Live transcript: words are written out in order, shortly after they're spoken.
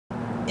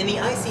In the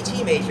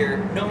ICT major,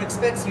 no one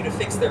expects you to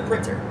fix their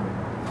printer.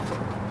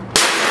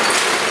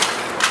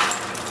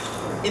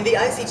 In the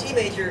ICT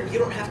major, you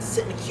don't have to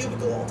sit in a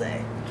cubicle all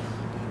day.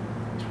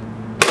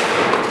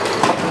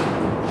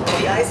 In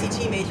the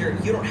ICT major,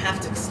 you don't have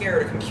to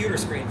stare at a computer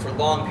screen for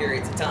long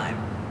periods of time.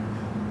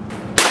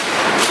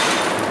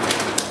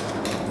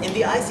 In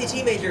the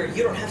ICT major,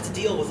 you don't have to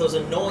deal with those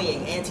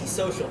annoying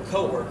antisocial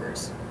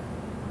coworkers.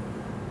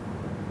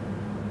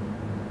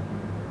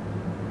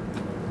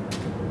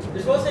 You're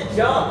supposed to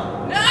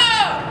jump!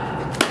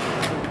 No!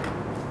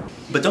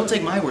 But don't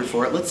take my word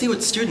for it. Let's see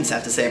what students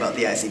have to say about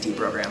the ICT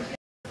program.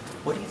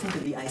 What do you think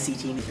of the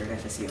ICT major at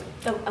FSU?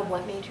 A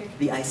what major?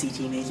 The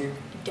ICT major?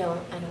 I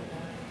don't know.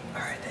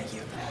 Alright, thank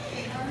you.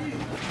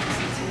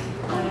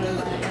 I don't know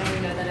what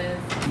that is.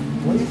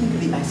 What do you think of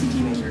the ICT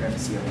major at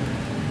FSU?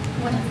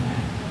 What is that?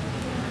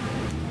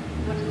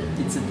 What is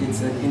it?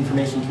 It's an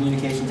information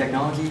communication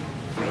technology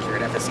major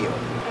at FSU. I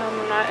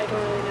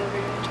don't really know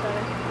very much about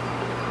it.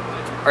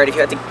 Alright, if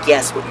you had to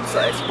guess what you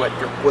say,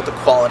 what the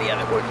quality of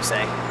it, what would you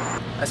say?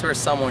 I swear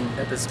someone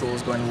at this school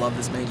is going to love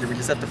this major. We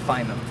just have to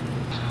find them.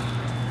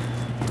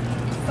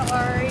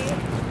 Sorry.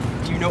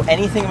 Do you know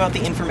anything about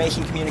the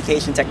information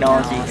communication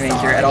technology major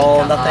sorry, at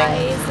all? guys.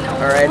 Nothing? No.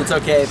 Alright, it's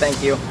okay,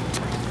 thank you.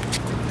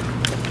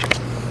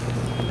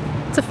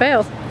 It's a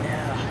fail.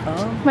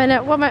 Yeah.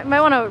 Might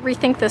want to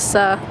rethink this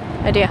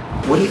idea.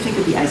 What do you think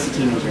of the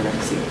ICT major at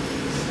FSU?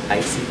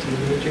 ICT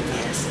major?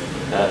 Yes.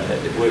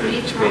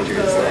 Which major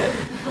is that?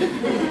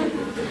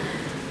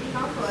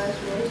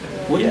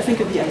 What do you think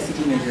of the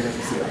ICT major at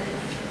FSU?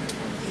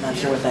 Not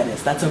sure what that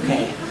is. That's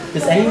okay.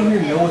 Does anyone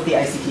here know what the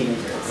ICT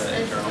major is?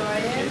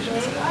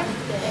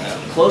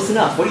 Close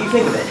enough. What do you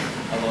think of it?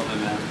 I love it,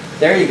 man.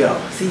 There you go.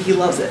 See, he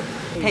loves it.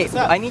 Hey,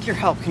 I need your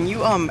help. Can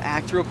you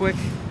act real quick?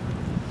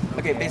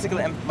 Okay,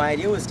 basically, my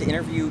idea was to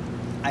interview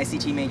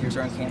ICT majors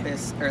around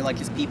campus, or like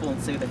just people,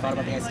 and see what they thought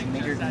about the ICT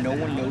major. No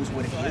one knows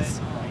what it is.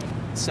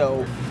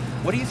 So,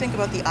 what do you think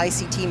about the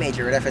ICT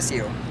major at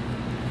FSU?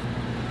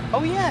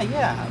 Oh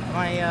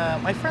yeah.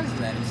 My friend's in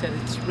that. He said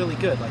it's really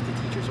good. Like the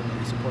teachers are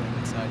really supportive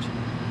and such.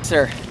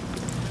 Sir,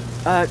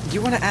 do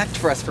you want to act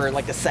for us for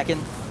like a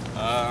second?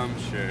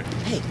 Sure.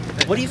 Hey,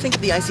 what do you think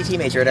of the ICT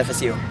major at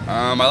FSU?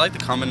 I like the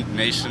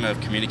combination of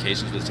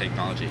communications with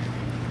technology.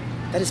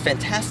 That is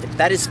fantastic.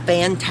 That is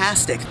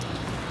fantastic.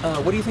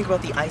 What do you think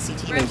about the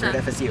ICT major at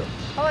FSU?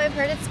 Oh, I've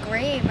heard it's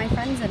great. My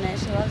friend's in it.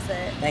 She loves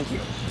it. Thank you.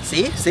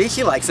 See,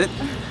 she likes it.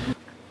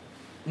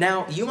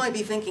 Now, you might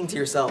be thinking to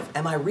yourself,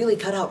 am I really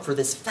cut out for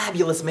this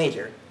fabulous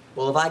major?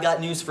 Well, if I got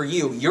news for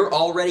you, you're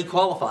already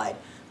qualified.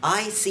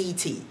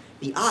 ICT.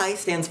 The I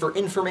stands for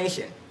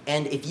information.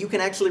 And if you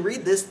can actually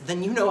read this,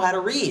 then you know how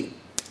to read.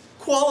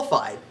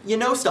 Qualified. You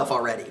know stuff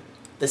already.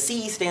 The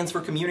C stands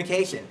for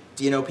communication.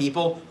 Do you know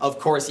people? Of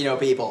course you know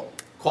people.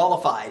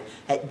 Qualified.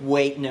 Hey,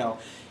 wait, no.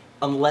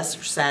 Unless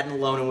you're sad and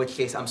alone, in which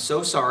case I'm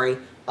so sorry.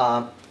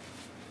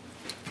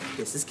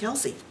 This is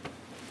Kelsey.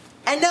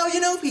 And now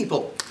you know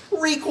people.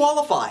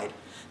 Requalified.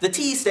 The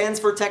T stands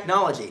for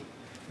technology.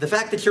 The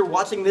fact that you're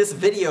watching this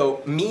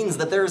video means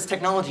that there is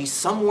technology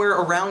somewhere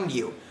around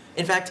you.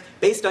 In fact,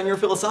 based on your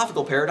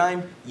philosophical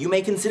paradigm, you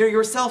may consider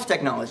yourself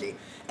technology.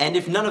 And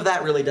if none of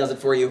that really does it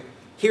for you,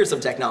 here's some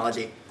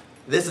technology.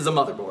 This is a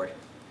motherboard.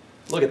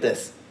 Look at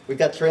this. We've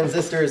got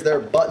transistors, there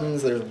are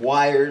buttons, there's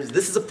wires.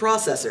 This is a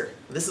processor.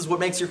 This is what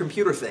makes your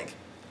computer think.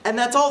 And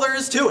that's all there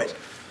is to it.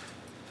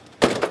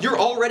 You're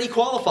already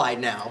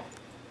qualified now.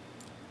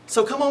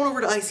 So come on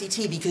over to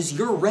ICT because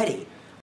you're ready.